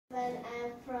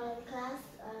from class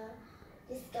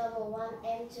Discover 1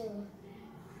 and 2.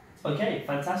 Okay,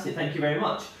 fantastic. Thank you very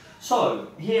much. So,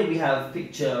 here we have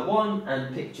picture 1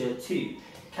 and picture 2.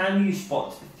 Can you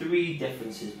spot 3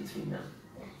 differences between them?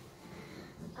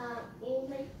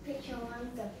 In picture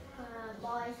 1, the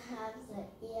boys have the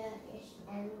ear,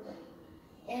 and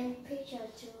in picture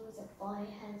 2, the boy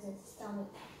has a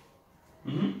stomach.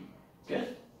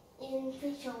 Good. In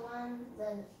picture 1,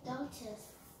 the doctor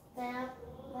stand,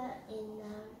 but in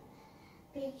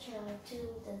picture 2,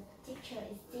 the teacher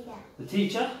is there. The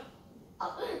teacher?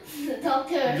 Oh, the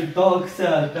doctor. The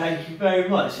doctor. Thank you very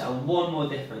much. And one more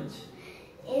difference.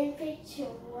 In picture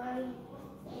 1,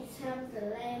 it has the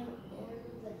lamp in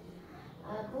the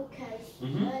bookcase,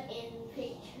 but in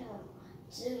picture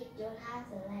 2, it don't have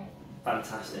the lamp.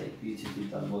 Fantastic. Beautifully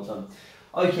done. Well done.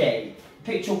 Okay,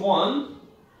 picture 1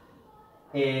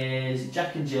 is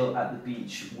Jack and Jill at the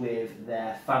beach with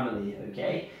their family,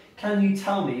 okay? Can you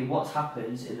tell me what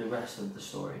happens in the rest of the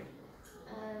story?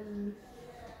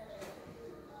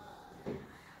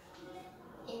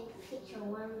 In picture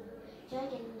 1,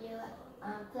 Jack and Jill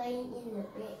are playing in the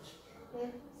beach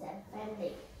with their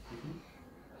family.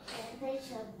 In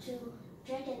picture 2,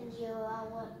 Jack and Jill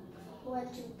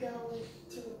want to go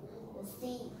to the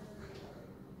sea.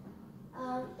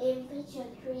 In picture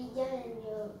 3, Jack and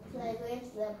Jill play with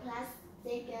the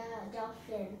plastic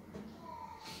dolphin.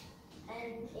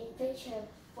 And in picture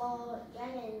 4,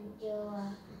 Jack and Jill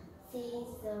sees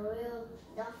the real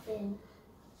dolphin.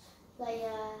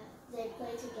 They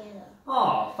play together.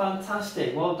 Oh,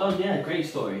 fantastic. Well done. Yeah, great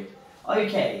story.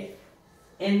 Okay,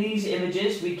 in these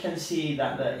images we can see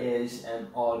that there is an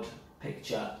odd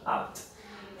picture out.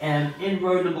 And in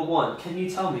row number 1, can you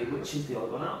tell me which is the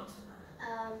odd one out?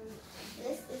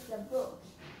 This is the book.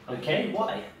 Okay,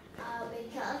 why?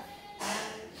 Because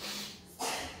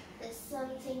there's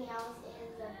something else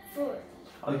in the fruit.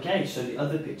 Okay, so the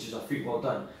other pictures are fruit. Well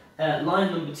done.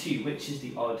 Line number 2, which is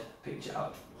the odd picture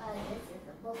out? This is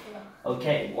the buffalo.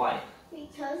 Okay, why?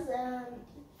 Because the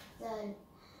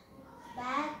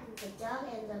bat, the dog,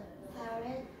 and the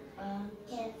parrot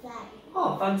can fly.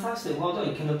 Oh, fantastic. Well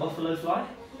done. Can a buffalo fly?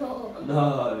 No.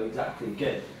 No, exactly.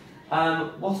 Good.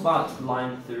 What about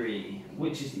line 3?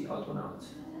 Which is the odd one out? It's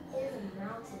a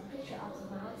mountain, picture of the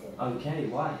mountain. Okay,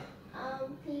 why?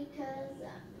 Because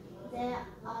there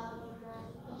are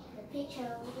the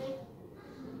picture with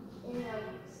in the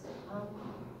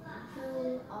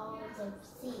pool of the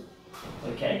sea.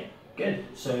 Okay, good.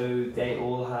 So they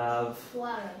all have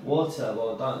Water. water.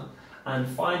 Well done. And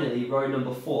finally, row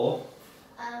number 4.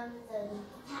 The cat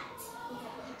is a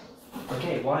cat.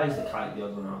 Okay, why is the kite the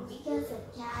odd one out? Because the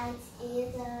cat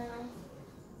is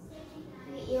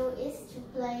we used to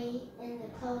play in the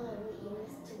clothes we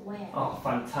used to wear. Oh,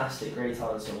 fantastic. Great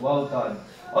answer. Well done.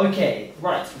 Okay,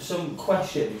 right, some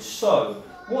questions. So,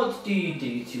 what do you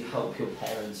do to help your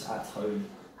parents at home?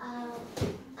 I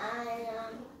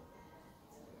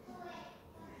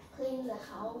clean the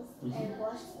house and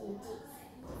wash the dishes.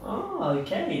 Oh,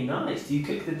 okay, nice. Do you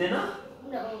cook the dinner?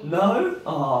 No. No?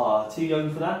 Oh, too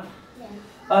young for that?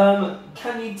 Yeah.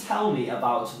 Can you tell me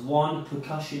about one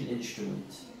percussion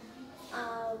instrument?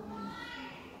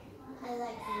 I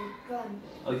like the drum.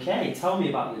 Okay, tell me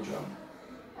about the drum.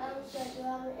 The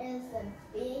drum is a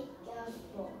big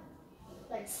ball,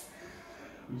 like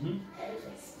and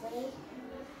it's big.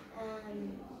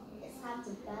 It's hard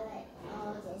to ballet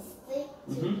or the stick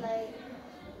to play.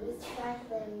 We strike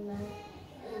them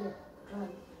in the drum.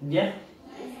 Yeah.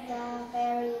 It's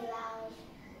very loud.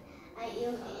 I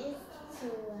use it to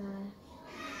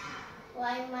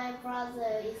while my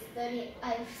brother is studying,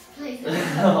 I play the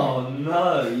drum. Oh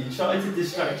no, you tried to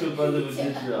distract your brother with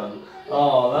the drum.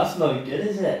 Oh, that's no good,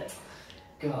 is it?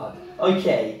 God.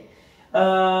 Okay.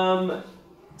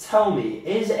 Tell me,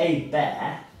 is a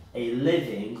bear a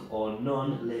living or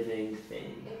non-living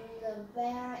thing? The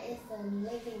bear is a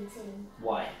living thing.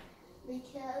 Why?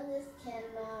 Because it can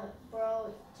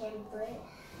grow, can breathe,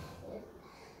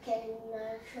 can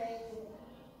train,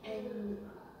 and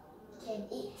can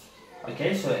eat.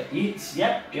 Okay, so it eats.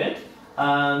 Yep, good.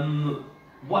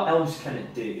 What else can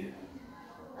it do?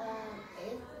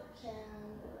 It can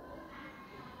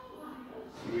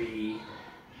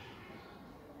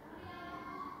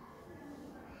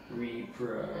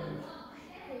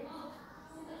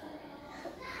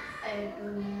I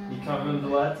don't know. You can't remember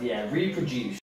the word? Yeah, reproduce.